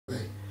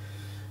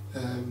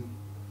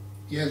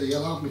yeah, they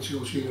allowed me to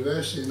go to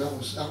university, and that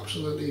was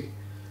absolutely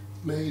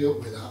made up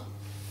with that.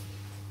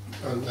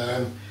 And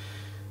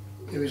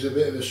it was a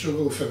bit of a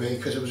struggle for me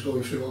because I was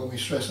going through all my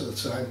stress at the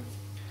time.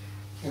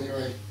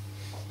 Anyway,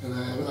 and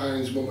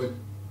Irene's mum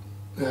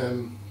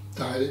had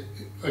died.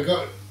 I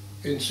got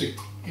into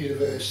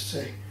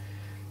university,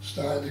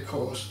 started the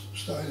course,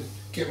 started to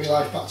get my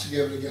life back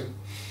together again.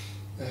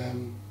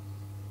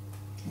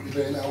 We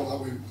learned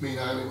out that me and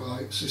Irene were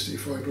like cystic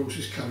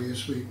fibrosis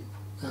carriers,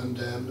 and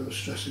that was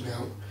stressing me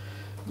out.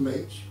 My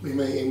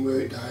mate in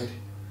work died,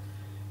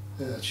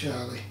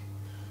 Charlie,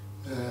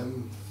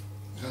 and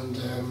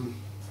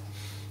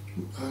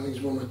Irene's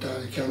mum had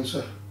died of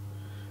cancer.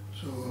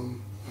 So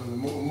a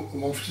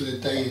month to the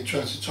day I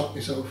tried to top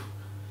myself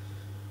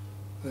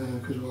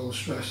because of all the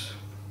stress.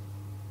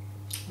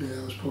 Yeah,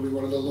 it was probably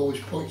one of the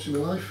lowest points in my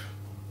life.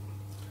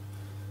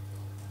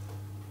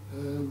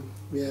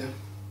 Yeah,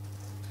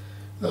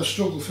 I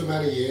struggled for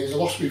many years. I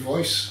lost my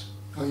voice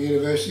at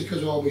university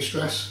because of all my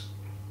stress.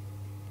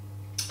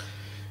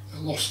 I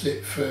lost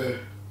it for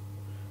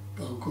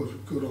about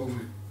good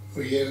over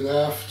a year and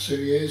a half, 2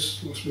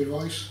 years, lost my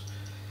voice.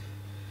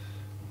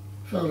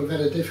 Found it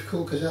very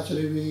difficult because I had to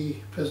do the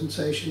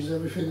presentations and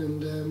everything,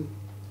 and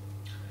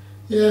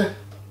yeah,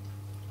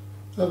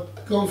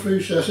 I've gone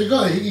through stress.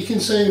 You can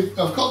say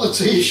I've got the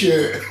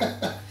t-shirt.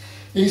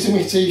 These are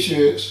my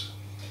t-shirts,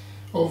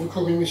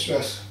 overcoming my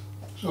stress.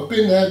 So I've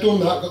been there, done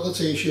that, got the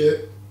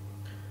t-shirt.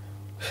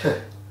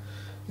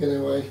 In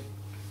a way.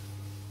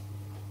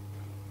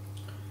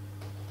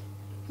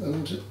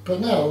 But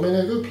now I'm in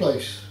a good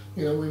place.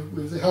 You know,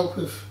 with the help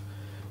of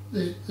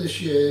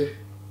this year,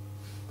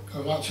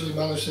 I've actually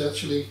managed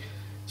to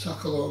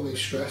tackle all my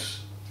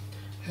stress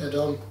head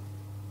on.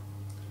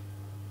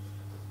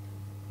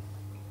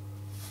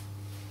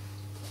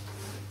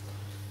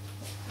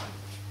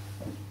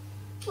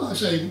 Like I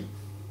say,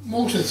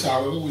 most of the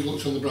time I've always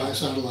looked on the bright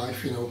side of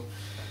life, you know.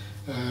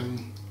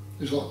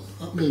 There's a lot,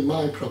 I mean,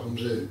 my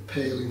problems are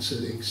pale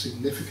into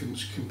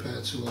insignificance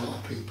compared to a lot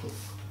of people.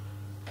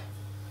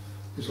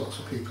 There's lots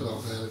of people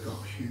out there that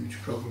got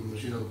huge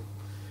problems, you know.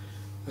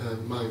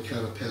 Mine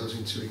kind of pales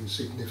into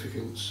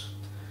insignificance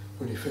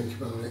when you think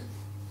about it.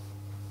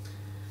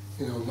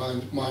 You know,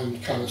 mine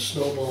kind of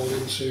snowballed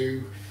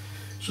into,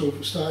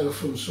 started off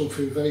from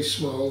something very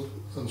small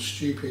and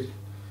stupid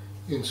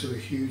into a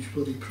huge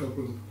bloody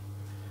problem,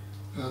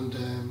 and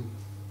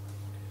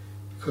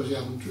because he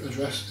hadn't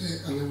addressed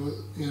it, and then,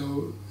 you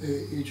know,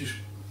 it just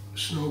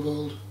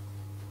snowballed.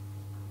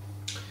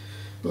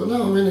 But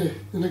now I'm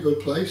in a good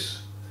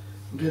place.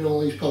 I'm doing all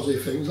these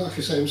positive things. Like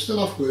I say, I'm still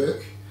off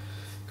work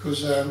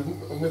because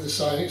I'm with the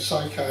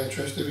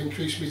psychiatrist. They've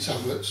increased my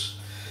tablets,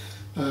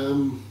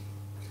 and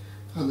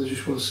they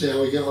just want to see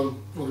how we get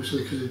on,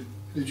 obviously, because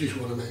they just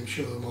want to make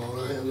sure I'm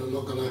alright and I'm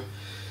not going to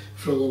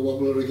throw a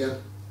wobbler again.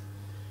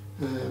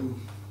 And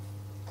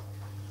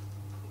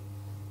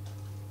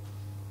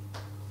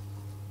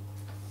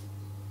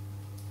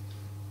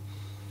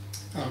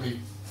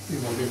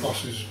my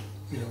boss has,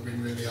 you know,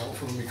 been really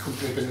helpful, and my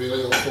company have been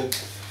really helpful.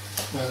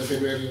 They've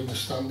been really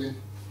understanding.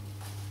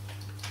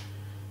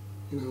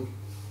 You know,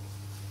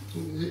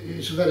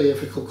 it's a very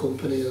ethical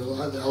company, and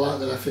I like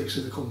the ethics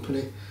of the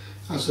company.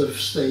 As I've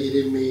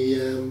stated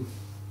in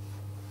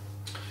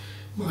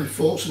my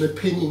thoughts and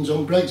opinions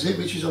on Brexit,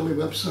 which is on my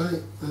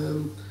website.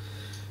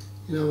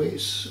 You know, I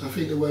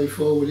think the way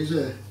forward is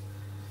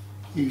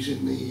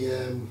using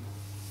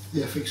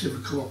the ethics of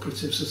a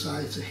cooperative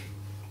society.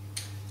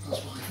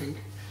 That's what I think.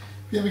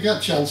 If you ever get a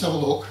chance, have a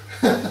look.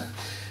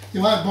 You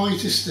might bore you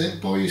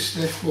stiff,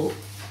 but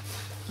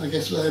I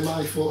guess they're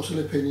my thoughts and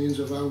opinions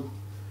of how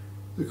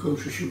the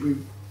country should be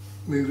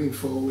moving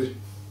forward.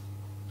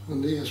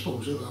 And I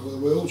suppose how the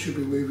world should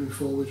be moving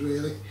forward,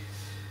 really.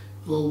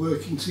 All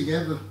working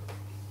together,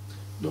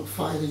 not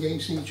fighting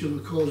against each other,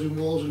 causing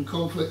wars and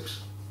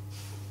conflicts.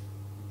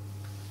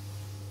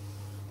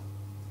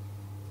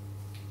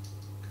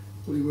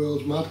 Bloody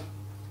world's mad.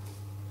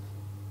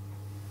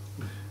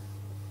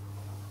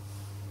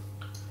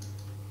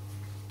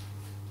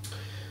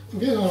 I'm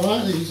getting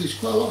alright. There's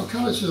quite a lot of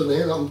characters in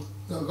here that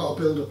I've got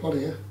to build up on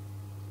here.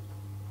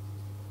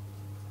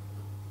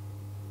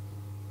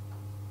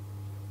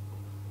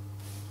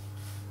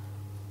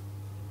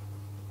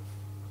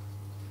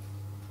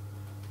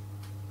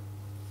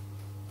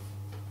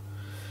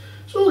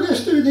 So I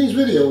guess doing these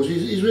videos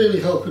is really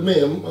helping me.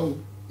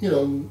 I'm you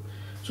know,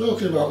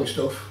 talking about my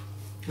stuff,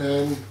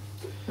 and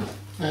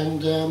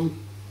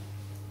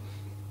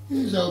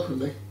it's helping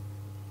me.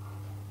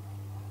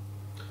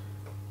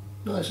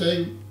 Like I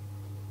say,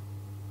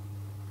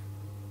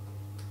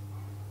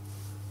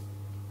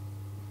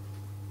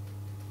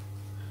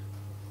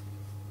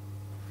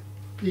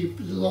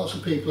 lots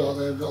of people out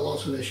there have got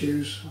lots of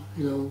issues,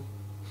 you know.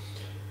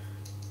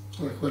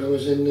 Like when I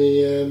was in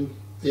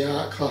the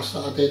art class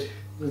that I did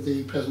with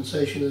the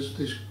presentation,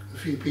 there's a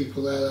few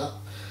people there that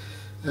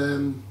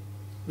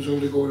was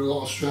undergoing a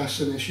lot of stress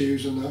and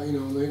issues and that, you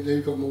know,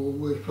 they've got more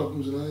word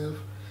problems than I have.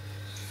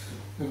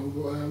 You know,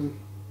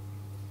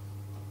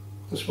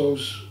 but I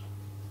suppose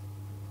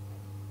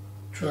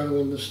try to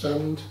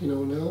understand, you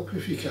know, and help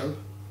if you can.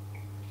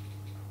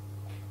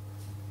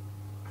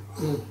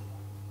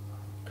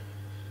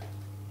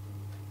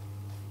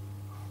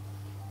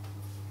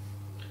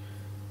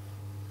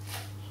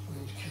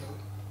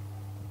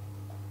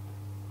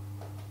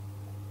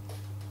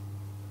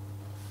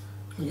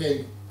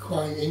 Again,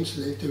 quite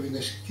into it, doing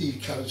these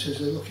characters,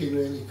 they're looking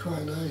really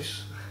quite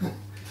nice.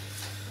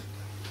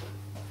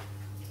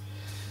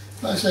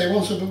 Like I say,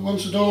 once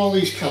I've done all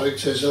these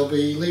characters, I'll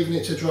be leaving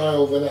it to dry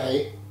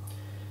overnight,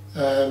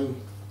 and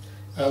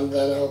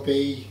then I'll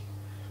be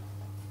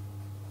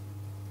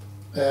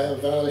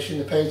varnishing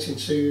the painting.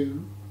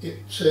 To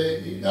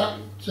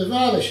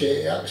varnish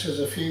it, it acts as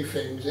a few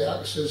things. It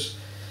acts as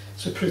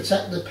to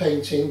protect the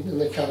painting and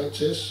the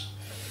characters,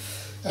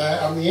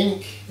 and the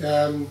ink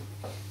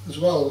as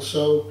well.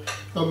 So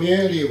on my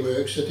earlier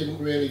works, I didn't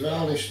really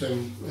varnish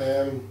them.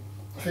 I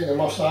think the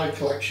Moss Eye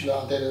collection that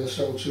I did and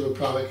sold to a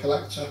private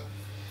collector,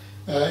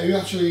 who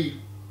actually,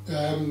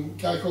 a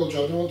guy called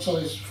John, I won't tell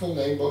his full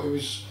name, but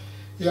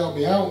he helped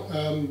me out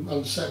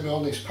and set me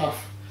on this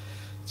path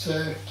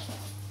to,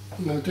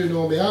 you know, doing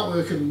all my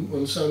artwork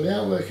and selling my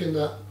artwork and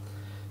that.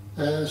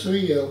 So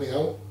he helped me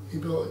out. He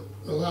bought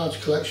a large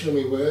collection of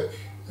my work,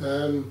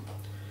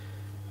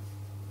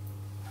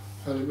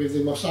 and with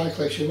the Moss Eye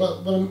collection,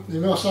 well, the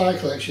Moss Eye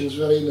collection is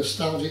very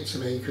nostalgic to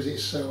me because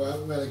it's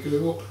where I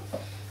grew up,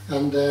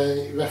 and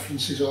it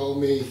references all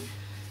me,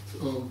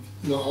 well,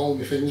 not all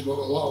my things, but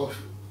a lot of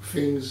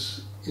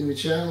things in my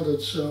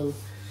childhood. So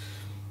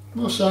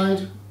Moss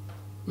Eye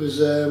was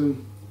a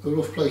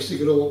rough place to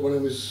grow up when I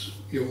was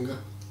younger.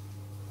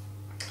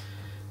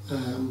 But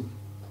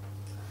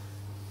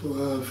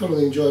I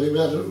thoroughly enjoyed it. We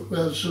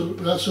had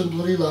some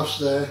bloody laughs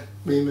there,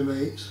 me and my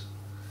mates.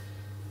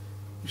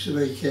 We used to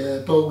make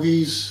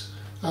bogies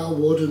out of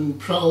wood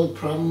and old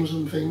prams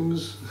and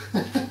things.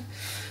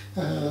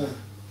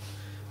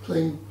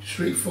 Playing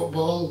street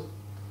football.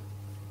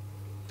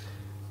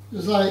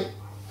 It's like,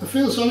 I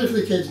feel sorry for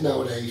the kids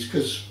nowadays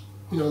because,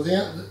 you know,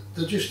 they're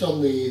just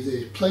on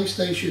the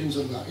PlayStations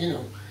and that, you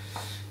know,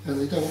 and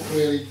they don't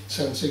really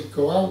tend to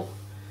go out.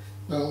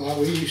 Well, like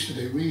we used to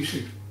do. We used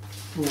to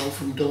go out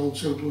from dawn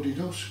till bloody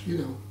dusk, you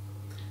know.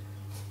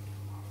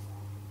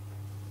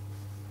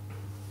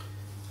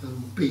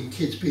 And being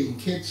kids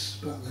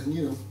back then,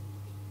 you know.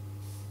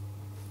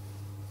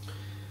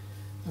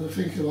 And I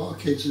think a lot of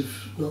kids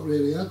have not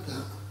really had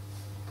that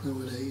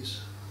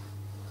nowadays.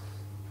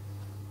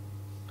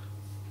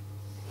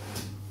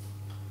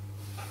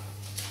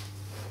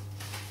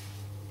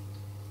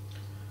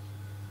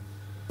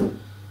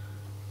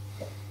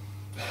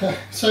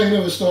 Tell you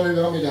another story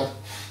about my dad.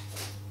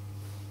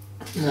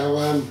 Now,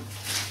 like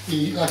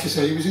I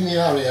said, he was in the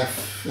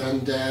RAF,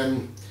 and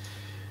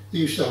they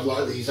used to have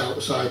like these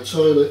outside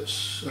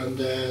toilets, and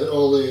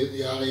all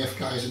the RAF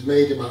guys had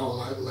made them out of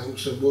like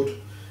lengths of wood,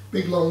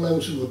 big long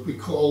lengths of wood with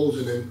cut holes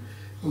in them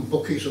and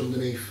buckets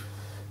underneath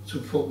to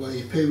put where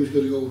your poo was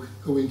going to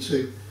go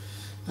into.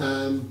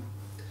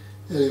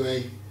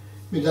 Anyway,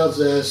 my dad's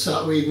there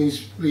sat reading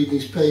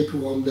his paper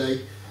one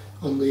day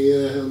on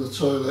the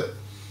toilet,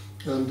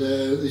 and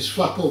this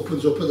flap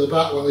opens up at the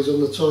back while he's on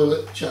the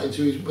toilet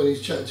when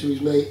he's chatting to his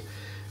mate,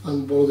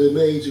 and one of the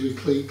maids who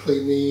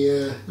clean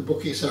the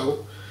buckets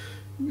out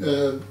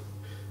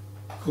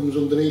comes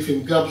underneath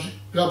him, grabs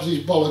his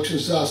bollocks and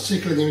starts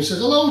tickling him and says,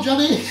 "Hello,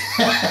 Johnny."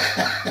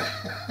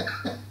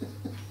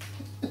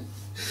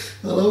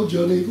 "Hello,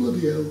 Johnny,"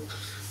 bloody hell.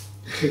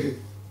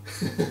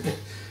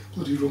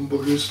 Bloody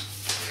rumbuggers.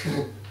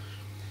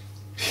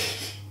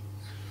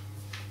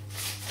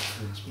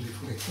 That's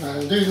really funny.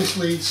 I'm doing this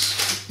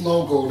Leeds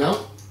logo now.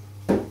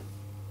 So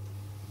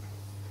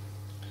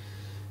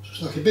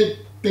it's like a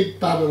big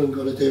banner I'm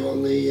going to do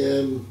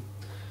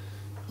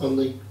on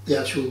the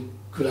actual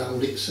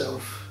ground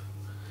itself.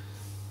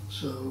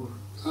 So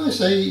like I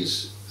say,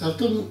 I've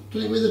done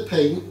it with the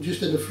paint,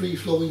 just in a free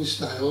flowing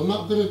style. I'm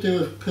not going to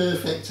do a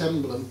perfect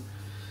emblem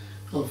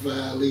of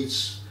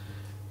Leeds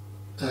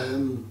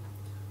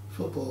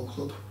Football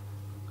Club.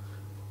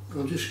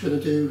 I'm just going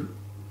to do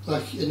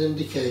like an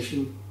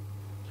indication.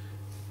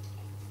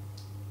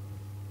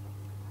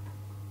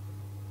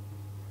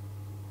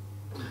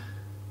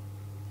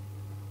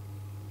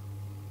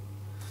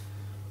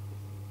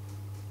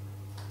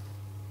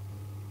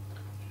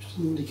 Just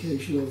an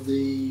indication of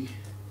the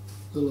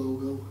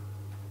logo.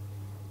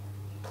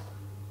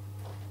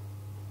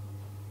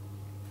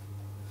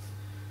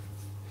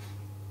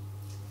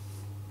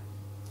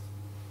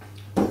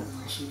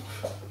 That's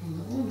enough on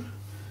that one.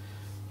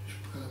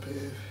 Just put a bit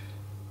of,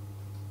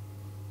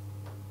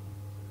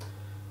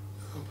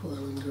 I'll put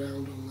Ellen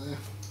Ground on there.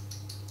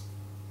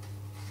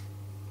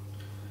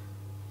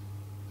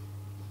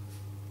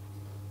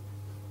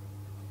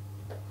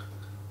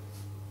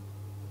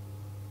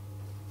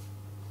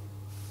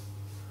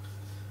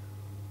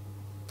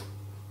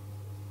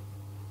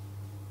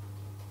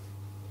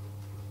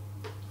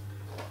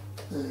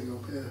 There you go,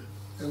 bit of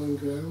Ellen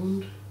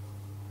Ground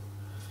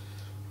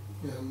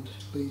and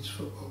Leeds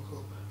Football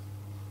Club.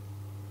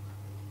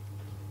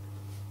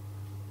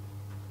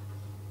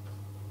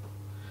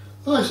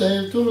 like I say,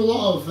 I've done a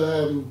lot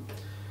of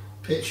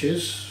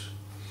pictures.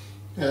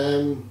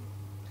 I've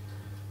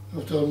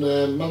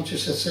done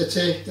Manchester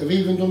City. I've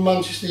even done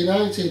Manchester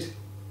United.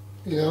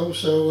 You know,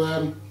 so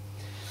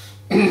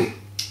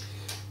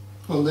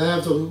on there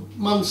I've done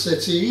Man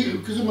City,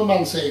 because I'm a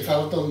Man City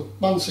fan. I've done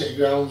Man City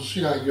grounds,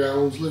 United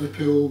grounds,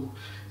 Liverpool,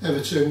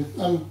 Everton.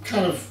 I'm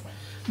kind of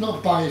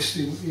not biased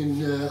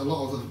in a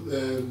lot of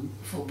the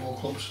football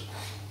clubs.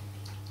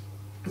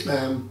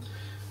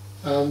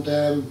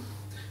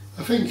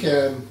 I think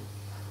you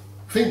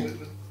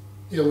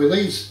know, with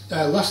Leeds,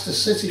 Leicester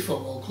City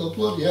Football Club,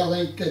 bloody hell,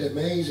 they did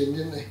amazing,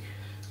 didn't they?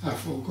 I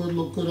thought good,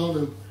 look good on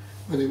them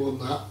when they won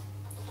that.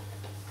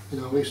 You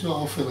know, it's not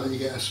often that you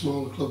get a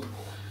smaller club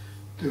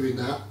doing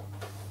that.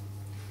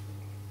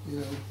 You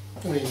know,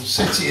 I mean,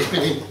 City has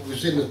been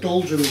was in the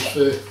doldrums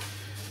for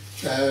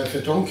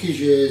donkey's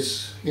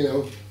years. You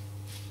know,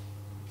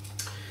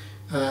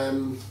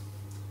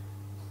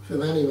 for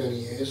many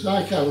years.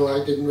 I kind of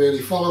like didn't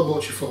really follow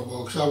much of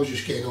football because I was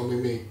just getting on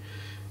with me.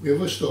 With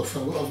other stuff.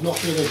 I've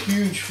not been a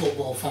huge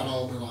football fan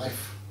all my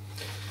life,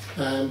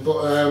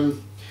 but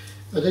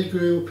I did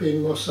grow up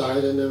in Moss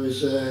Side, and there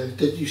was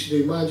used to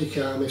do Magic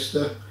Car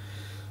Mister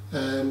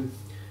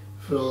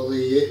for all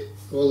the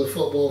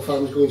football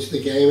fans going to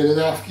the game, and then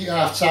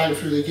half time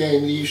through the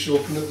game they used to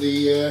open up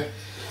the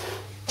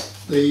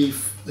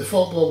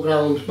football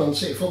ground, Man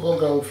City football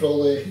ground, for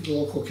all the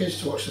local kids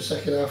to watch the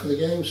second half of the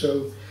game.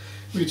 So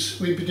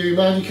we'd be doing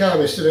Magic Car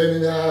Mister,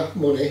 earning our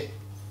money.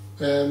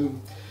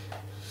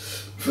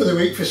 For the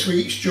week, for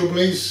sweets,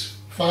 jubblies,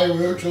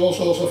 fireworks, all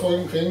sorts of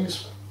fun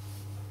things.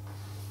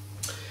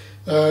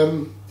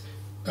 It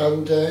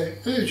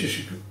was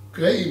just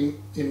great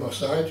in my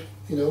side,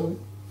 you know,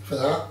 for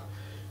that.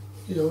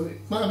 You know,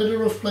 it might have been a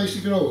rough place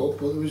to grow up,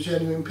 but there was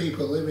genuine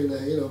people living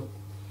there, you know.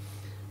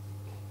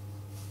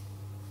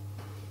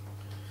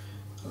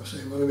 I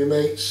say one of my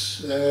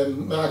mates,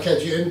 Mark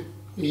Edgerton,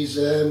 he's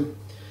my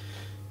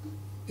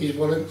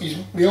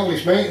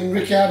oldest mate, and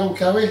Ricardo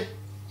Cowie.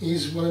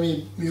 He's one of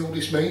my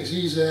oldest mates.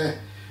 He's the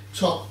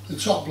top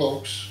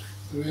blokes,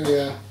 really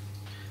are.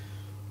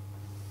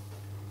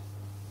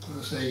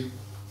 I say,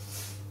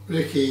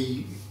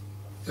 Ricky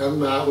and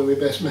Mark were my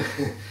best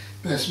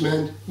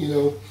men, you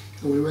know,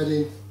 on my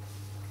wedding.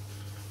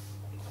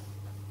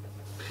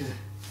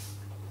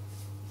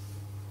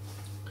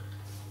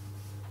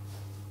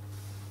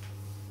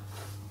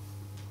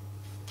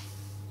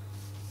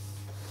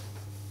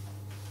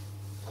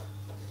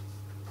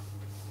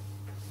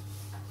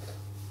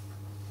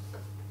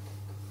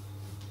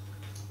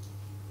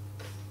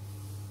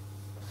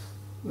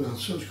 Well,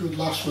 such good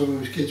laughs when we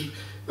was kids.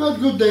 We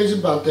had good days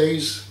and bad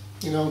days,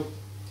 you know,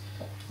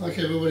 like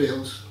everybody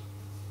else.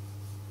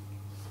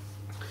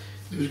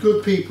 There was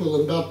good people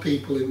and bad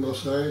people in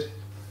Moss Side.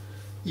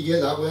 You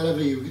get that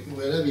wherever you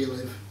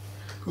live,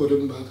 good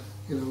and bad,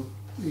 you know.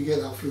 You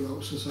get that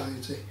throughout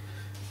society,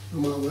 no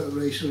matter what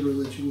race or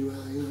religion you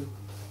are, you know.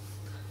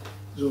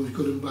 There's always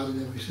good and bad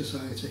in every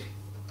society.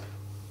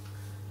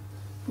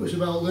 But it's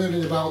about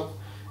learning about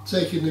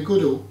taking the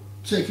good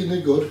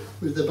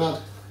with the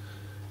bad.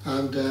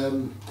 And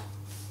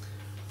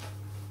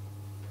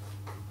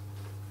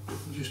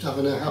just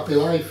having a happy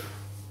life.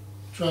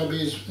 Try and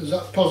be as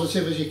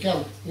positive as you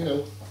can, you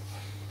know.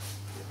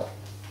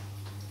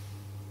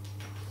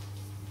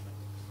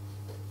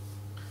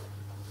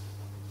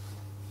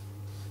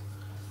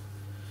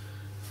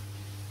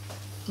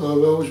 I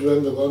always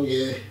remember one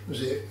year,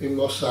 was it in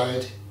Moss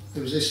Side,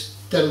 there was this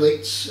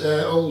derelict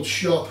old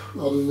shop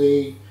on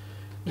near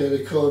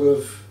the corner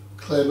of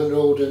Claremont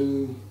Road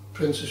and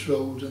Princess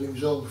Road, and it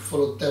was all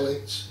full of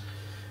derelicts.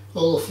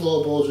 All the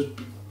floorboards had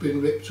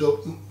been ripped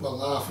up, well,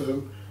 half of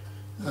them,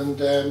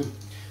 and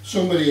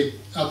somebody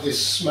had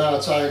this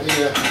smart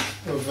idea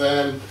of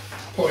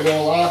putting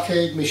all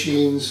arcade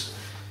machines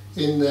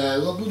in there.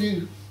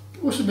 Bloody,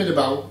 must have been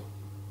about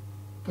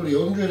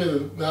 100 of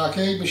them,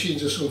 arcade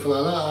machines or something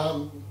like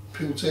that,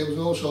 pool tables and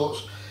all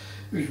sorts.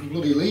 It was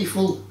bloody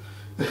lethal.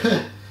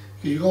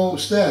 You go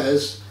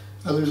upstairs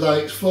and there was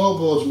like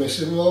floorboards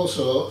missing and all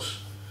sorts.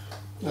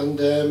 And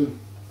there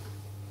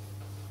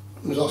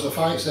was lots of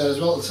fights there as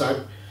well at the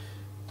time,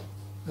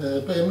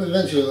 but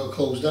eventually it got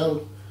closed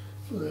down.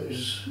 But it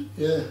was,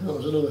 yeah, that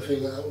was another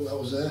thing that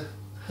was there.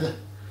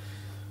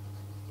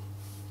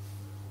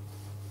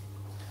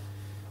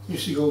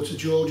 Used to go to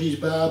Georgie's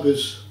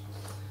Barbers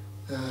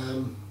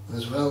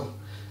as well,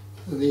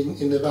 and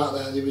in the back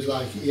there was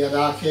like, he had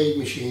arcade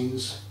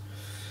machines.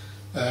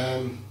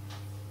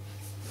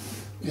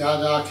 He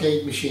had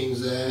arcade machines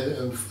there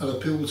and a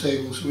pool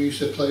table, so we used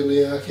to play in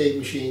the arcade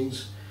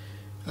machines,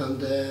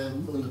 and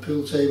on the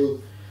pool table,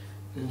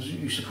 and we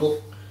used to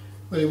put,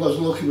 when he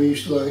wasn't looking, we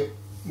used to, like,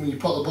 when you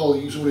put the ball,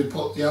 you somebody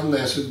put the hand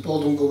there so the ball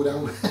don't go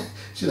down.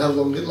 So you'd have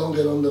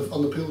longer on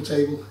the pool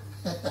table.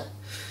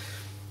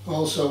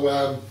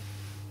 Also,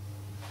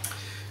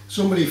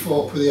 somebody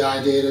thought up with the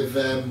idea of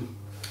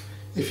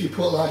if you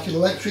put like an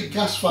electric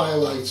gas fire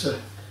lighter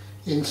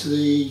into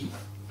the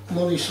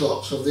money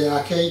slots of the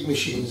arcade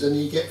machines, then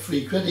you get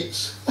free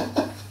credits.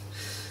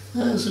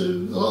 So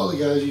a lot of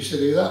the guys used to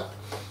do that.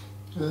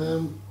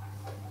 and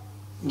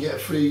get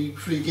free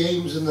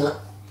games and that.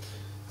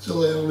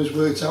 Until the owners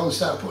worked out and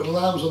started putting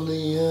alarms on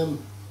the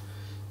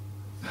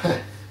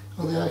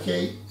on the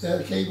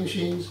arcade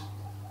machines.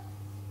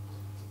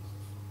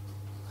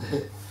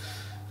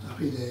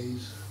 Happy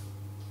days.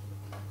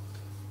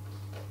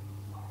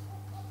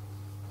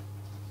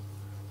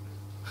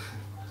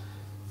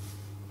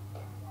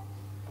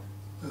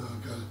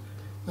 Oh God.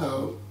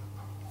 Now,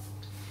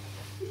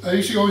 I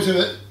used to go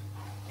to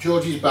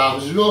Georgie's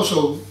Barbers. There's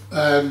also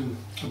an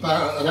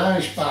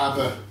Irish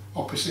barber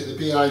opposite the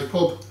Beehive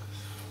pub.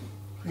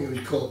 I think it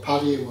was called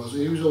Paddy, it was.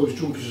 He was always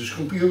drunk as a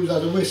scrumpy. He always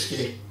had a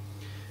whiskey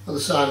on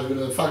the side of him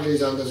and a fag in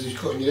his hand as he's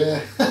cutting your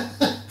hair.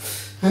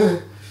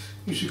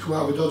 Used to come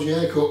out with a dodgy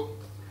haircut.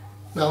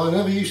 Now, I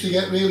never used to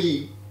get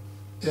really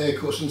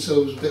haircuts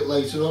until it was a bit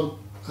later on,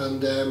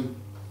 and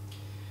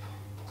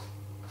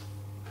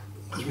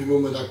because my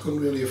mum and dad couldn't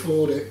really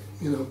afford it,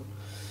 you know.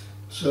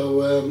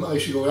 So I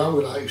used to go around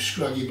with like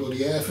scraggy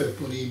bloody hair for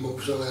bloody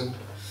months on end,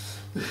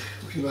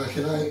 looking like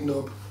an night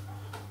knob.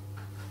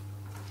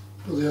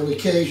 But the only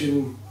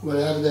occasion when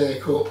I had an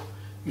haircut, I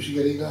used to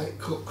get it like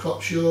cut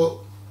crop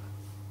short.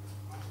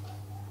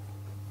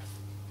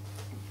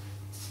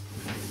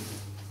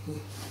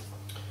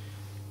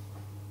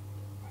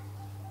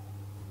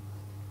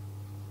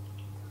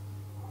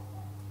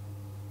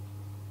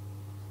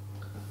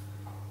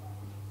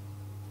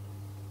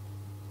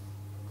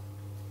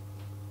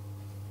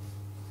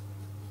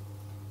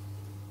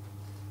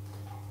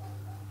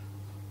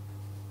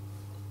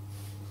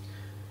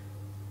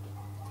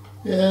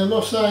 Yeah, my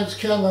sides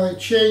kind of like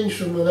changed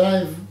from when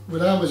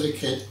I was a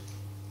kid.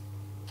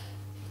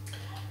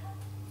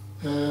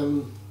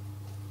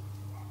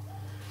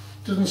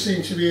 Doesn't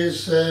seem to be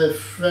as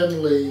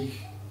friendly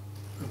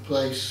a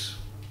place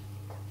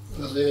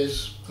as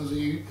it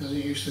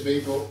used to be,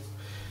 but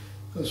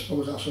I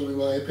suppose that's only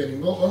my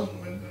opinion. But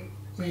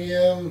we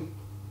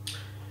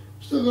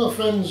still got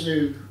friends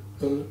who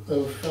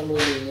and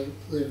family who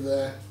live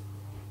there.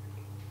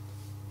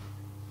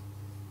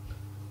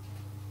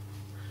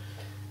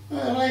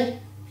 Alright,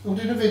 I'm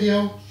doing a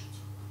video.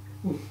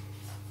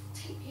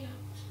 Take me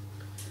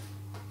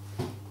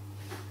out.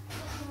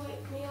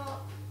 Wake me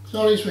up.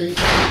 Sorry, sweet.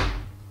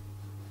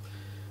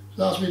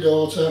 That's my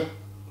daughter.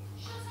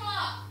 Shut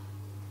up!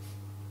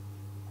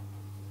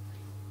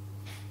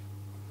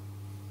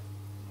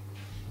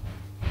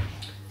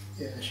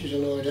 Yeah, she's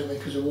annoyed at me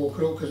because I woke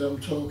her up because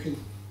I'm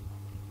talking.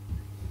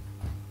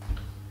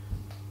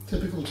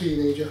 Typical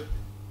teenager.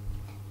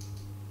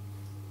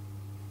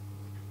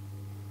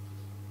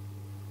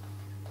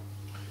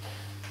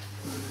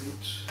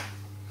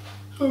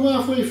 So I'm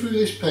halfway through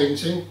this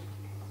painting.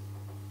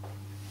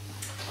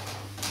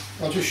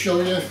 I'll just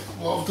show you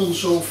what I've done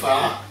so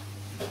far,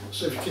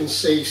 so if you can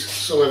see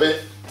some of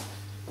it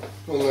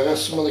on there.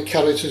 Some of the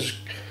characters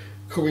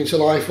coming to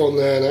life on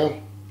there now.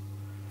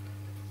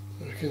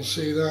 You can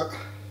see that.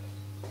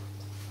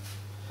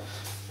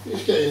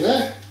 It's getting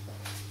there.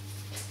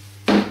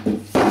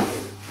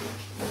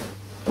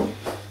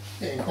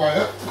 Getting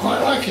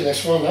quite liking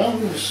this one now.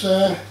 It's,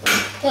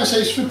 like I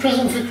say, it's a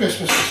present for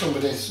Christmas for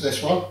somebody,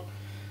 this one.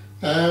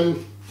 I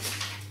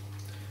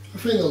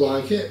think they'll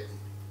like it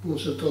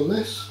once I've done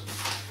this.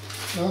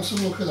 Now let's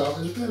have a look at that.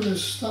 There's a bit of a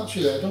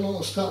statue there. I don't know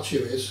what the statue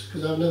is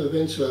because I've never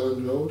been to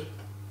Elland Road.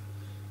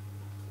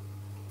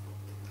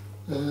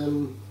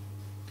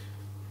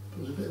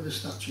 There's a bit of a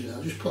statue there.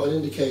 I'll just put an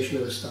indication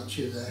of a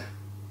statue there.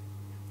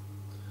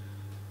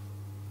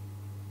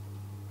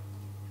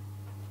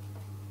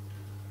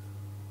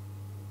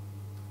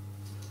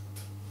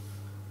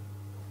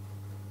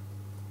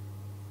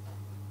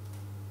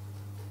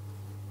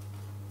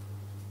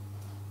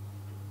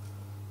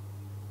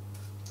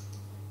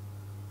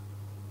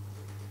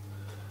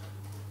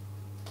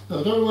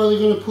 I don't know whether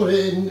they're going to put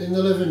it in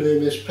the living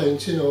room, this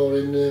painting, or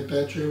in the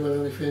bedroom or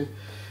anything.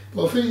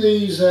 But I think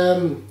these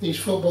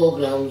football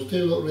grounds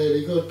do look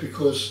really good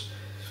because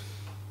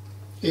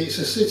it's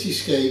a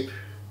cityscape,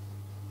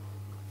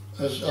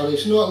 and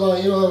it's not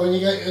like, you know, when you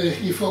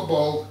get your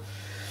football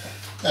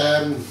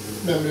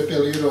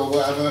memorabilia or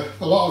whatever.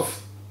 A lot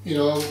of, you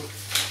know,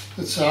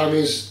 the time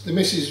is the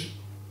missus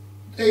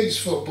hates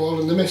football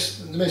and the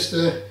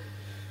mister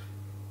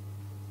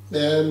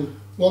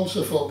wants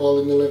the football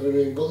in the living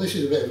room, but this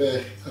is a bit of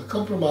a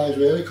compromise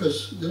really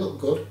because they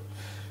look good,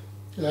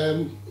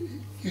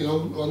 you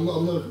know, on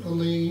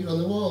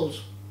the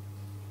walls.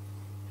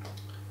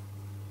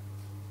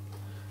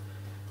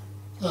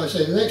 Like I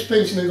say, the next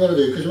painting I'm going to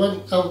do, because I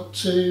went out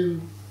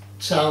to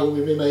town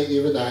with my mate the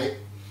other night,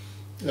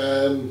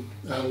 and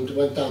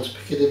went down to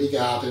Piccadilly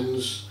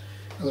Gardens,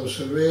 and there were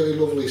some really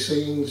lovely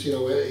scenes. You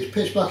know, it's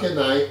pitch black at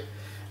night,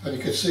 and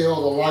you could see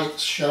all the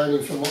lights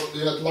shining from what they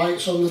had,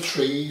 lights on the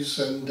trees,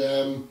 and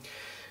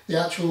the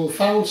actual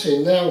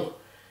fountain now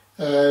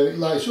it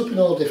lights up in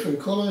all different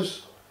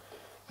colours,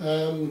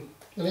 and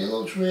it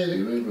looks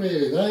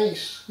really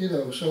nice, you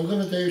know. So I'm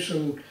going to do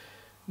some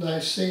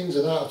nice scenes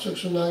of that. I took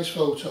some nice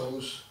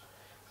photos,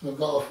 and I've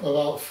got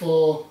about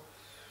 4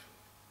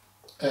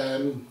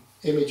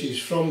 images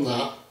from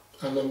that,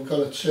 and I'm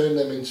going to turn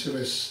them into the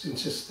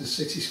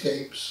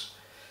cityscapes.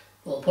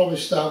 But I'll probably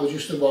start with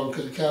just the one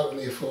because I can't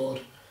really afford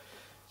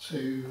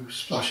to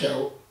splash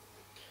out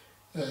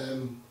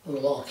on a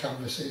lot of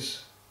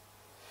canvases.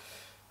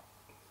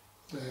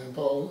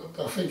 But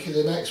I think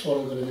the next one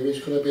I'm going to do is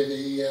going to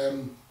be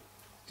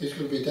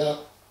that.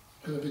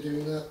 I'm going to be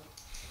doing that.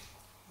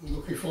 I'm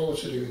looking forward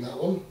to doing that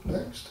one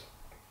next.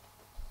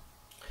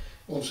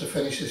 Once I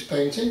finish this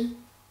painting.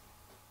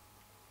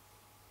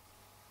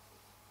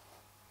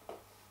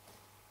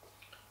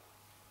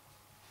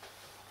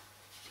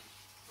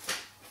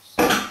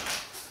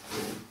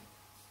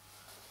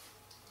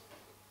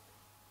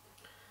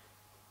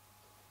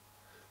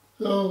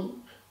 So,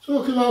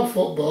 talking about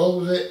football,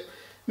 was it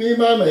me and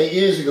my mate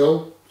years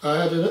ago,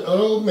 I had an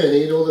old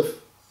Mini, you know, the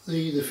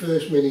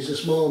first Minis, the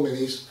small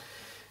Minis,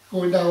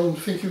 going down, I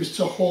think it was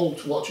to Hull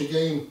to watch a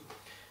game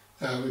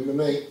with my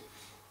mate.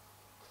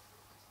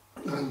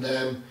 And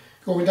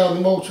going down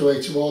the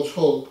motorway towards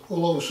Hull,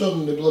 all of a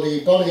sudden the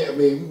bloody bonnet of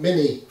my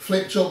Mini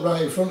flipped up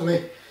right in front of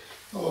me.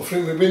 I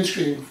think my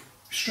windscreen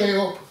straight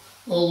up,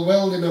 all the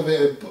welding of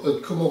it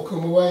had come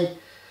away.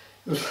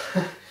 It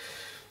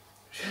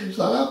was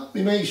like that.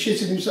 My mate's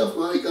shitting himself,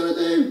 what are you going to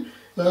do?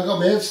 And I got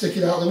my head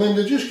sticking out the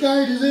window, just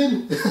guide us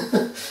in.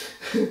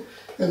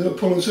 Ended up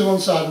pulling to one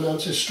side and I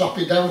had to strap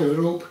it down with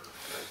a rope.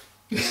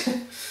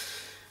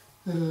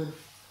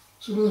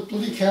 Some of the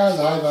bloody cars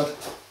I've had.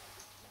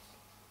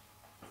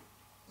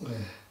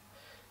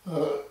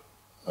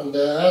 And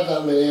I had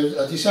that many,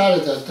 I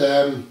decided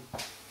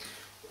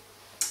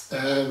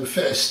I'd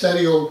fit a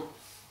stereo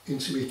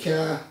into my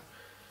car.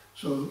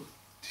 So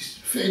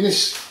fitting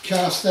this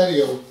car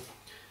stereo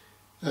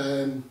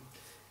in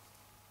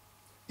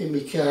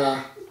my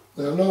car.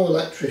 Now I'm no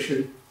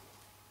electrician,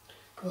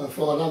 but I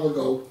thought I'd have a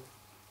go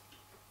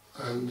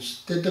and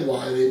did the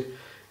wiring.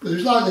 But there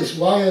was like this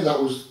wire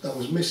that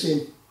was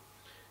missing,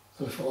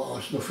 and I thought, oh,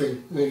 it's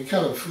nothing. And I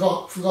kind of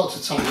forgot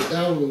to tie it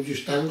down. It was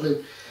just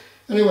dangling.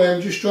 Anyway,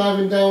 I'm just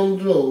driving down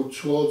the road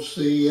towards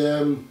the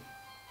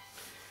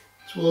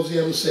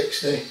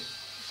M60,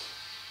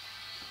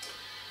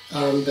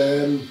 and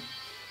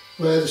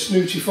where the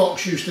Snooty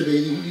Fox used to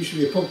be. There used to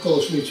be a pub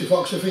called Snooty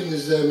Fox. I think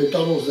there's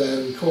McDonald's there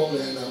and Court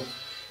there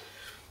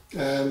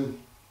now.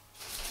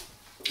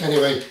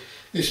 Anyway,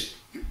 I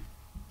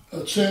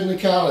turned the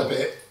car a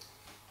bit,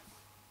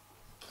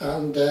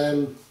 and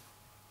the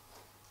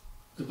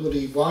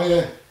bloody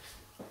wire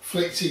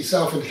flicked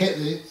itself and hit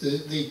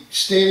the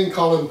steering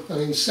column,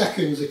 and in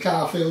seconds the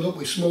car filled up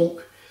with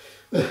smoke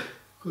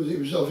because it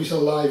was obviously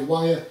a live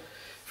wire.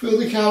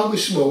 Filled the car up with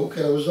smoke,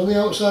 and I was on the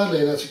outside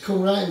lane. I had to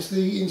come right into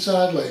the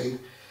inside lane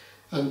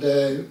and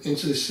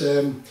into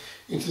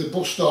the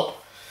bus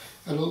stop,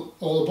 and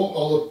all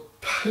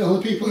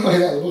the people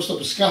going out of the bus stop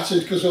were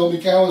scattered because all my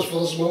car was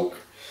full of smoke.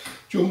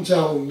 Jumped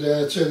out and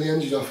turned the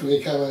engine off, and they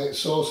kind of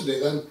sorted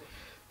it then.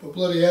 But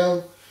bloody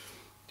hell,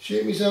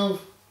 shit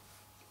myself.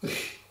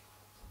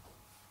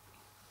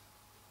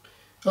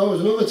 Oh, there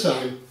was another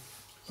time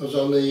I was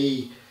on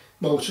the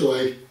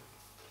motorway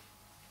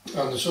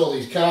and I saw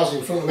these cars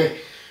in front of me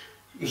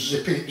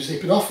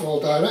zipping off in all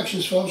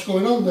directions. So what's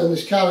going on? Then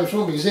this car in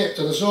front of me zipped,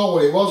 and I saw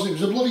what it was. It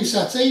was a bloody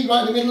settee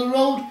right in the middle of the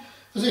road,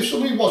 as if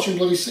somebody watching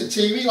bloody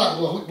TV like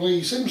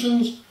bloody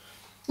Simpsons.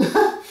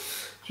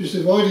 Just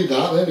avoided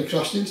that, and then he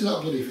crashed into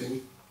that bloody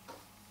thing.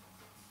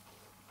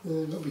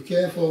 Got to be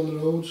careful on the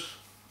roads.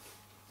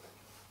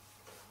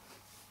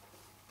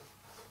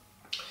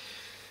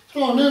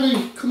 So I'm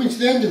nearly coming to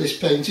the end of this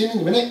painting in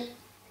a minute.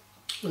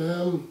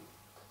 I'm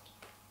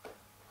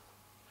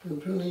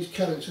putting these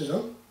characters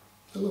on.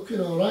 They're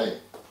looking alright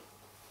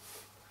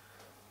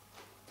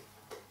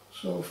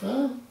so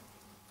far.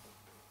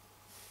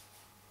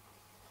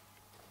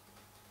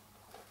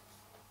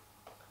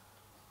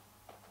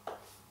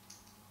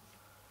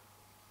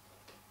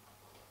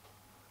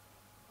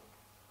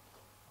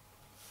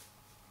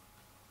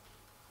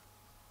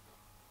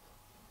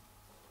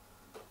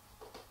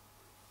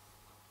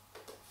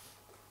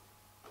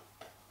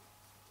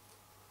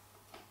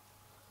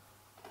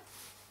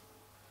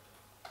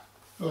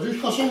 I've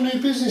just got some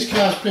new business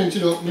cards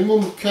printed up. My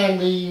mum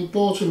kindly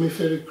bought them me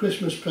for a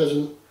Christmas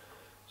present.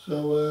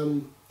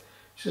 So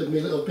she said my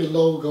little bit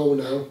logo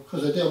now,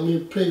 because I did on my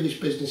previous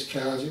business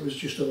cards, it was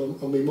just on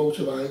my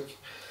motorbike.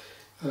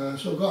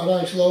 So I've got a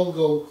nice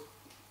logo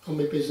on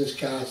my business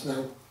cards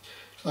now.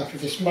 It's like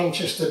this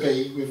Manchester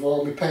bee with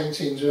all my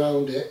paintings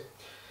around it.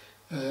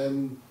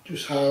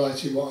 Just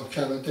highlighting what I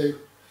kind of do.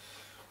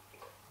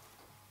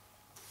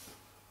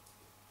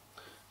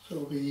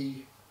 So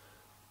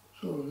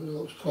it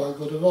looks quite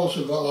good. I've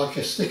also got like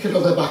a sticker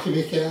on the back of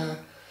my car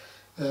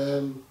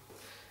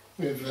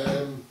with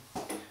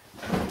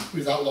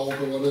that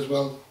logo on as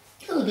well.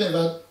 Kind of a bit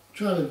of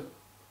trying to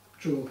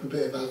drum up a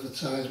bit of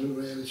advertisement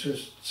really,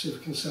 just to see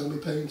if I can sell my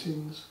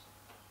paintings.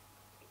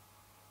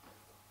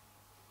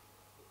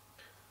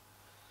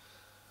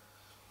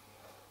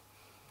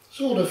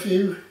 Sold a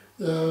few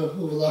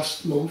over the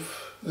last month.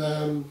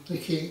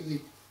 They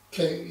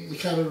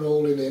kind of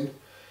rolling in,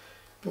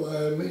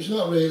 but it's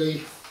not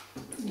really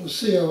we'll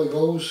see how it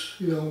goes.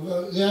 You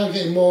know, they are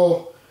getting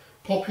more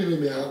popular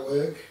in my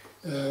artwork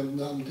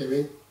that I'm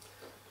doing.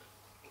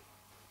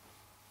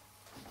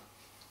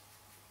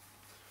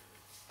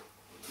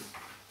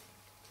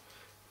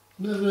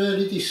 Never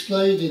really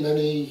displayed in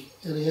any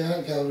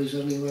art galleries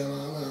or anywhere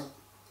like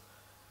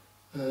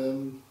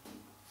that.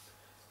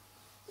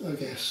 I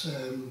guess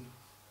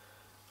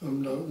I've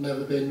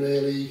never been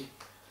really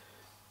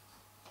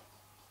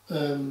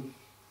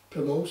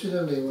promoted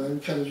anyway. I'm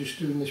kind of just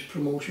doing this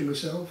promotion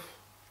myself.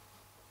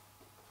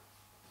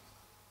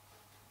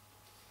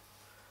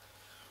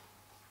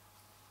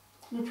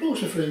 I've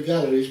approached a few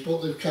galleries,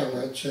 but they've kind of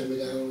like turned me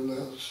down and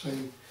that,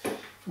 saying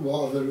for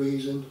whatever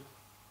reason.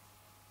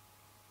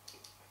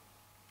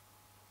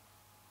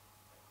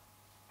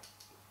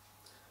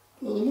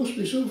 Well, there must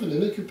be something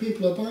in it because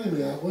people are buying my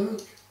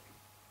artwork.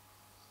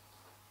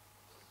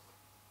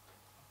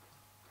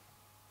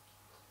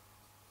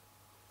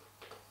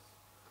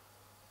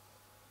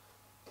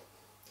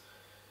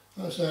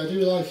 Like I say, I do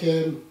like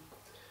the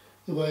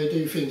way I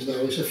do things now.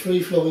 It's a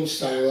free-flowing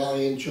style that I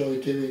enjoy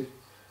doing,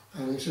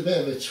 and it's a bit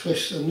of a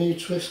twist, a new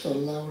twist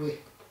on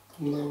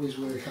Lowry's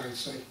work, I'd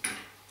say.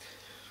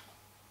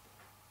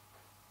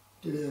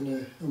 Do it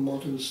in a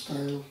modern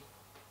style.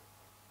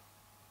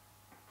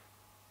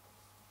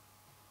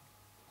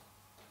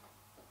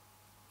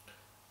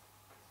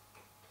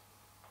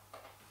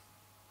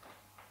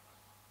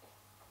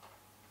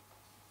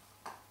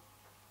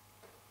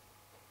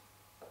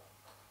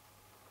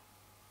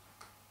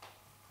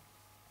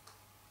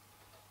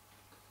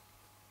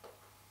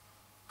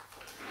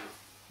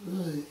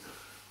 Right,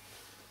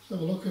 let's have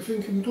a look. I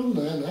think I'm done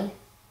there now.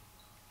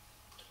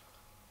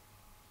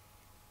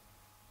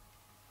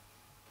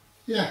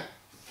 Yeah,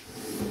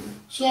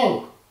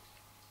 so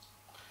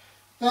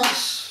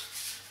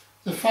that's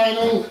the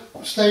final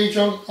stage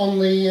on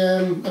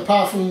the,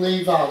 apart from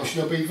the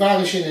varnishing. I'll be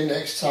varnishing it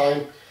next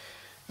time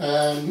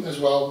as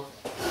well,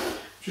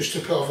 just to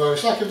put over.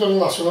 It's like I've done the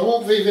last one. I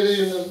won't be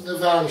doing the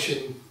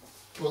varnishing,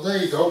 but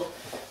there you go.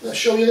 Let's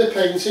show you the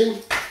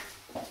painting.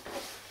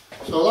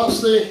 So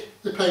that's the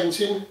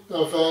painting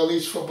of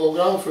Leeds football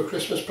ground for a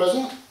Christmas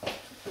present.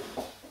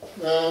 I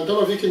don't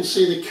know if you can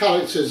see the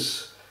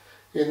characters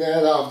in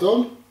there that I've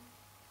done.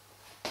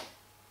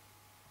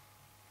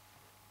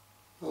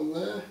 On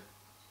there.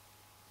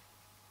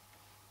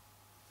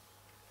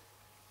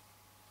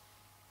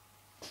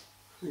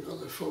 You've got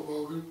the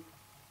football group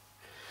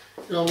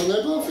on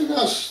there, but I think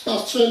that's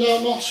turned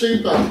out not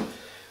too bad.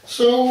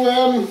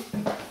 So,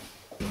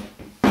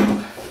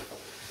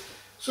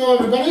 so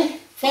everybody,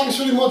 thanks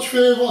very much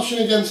for watching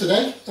again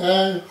today.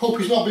 Hope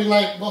it's not been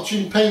like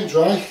watching paint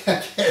dry.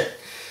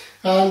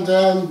 And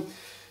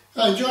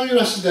enjoy the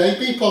rest of the day,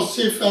 be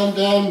positive,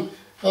 and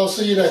I'll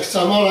see you next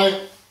time. Alright,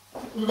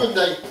 have a good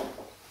day.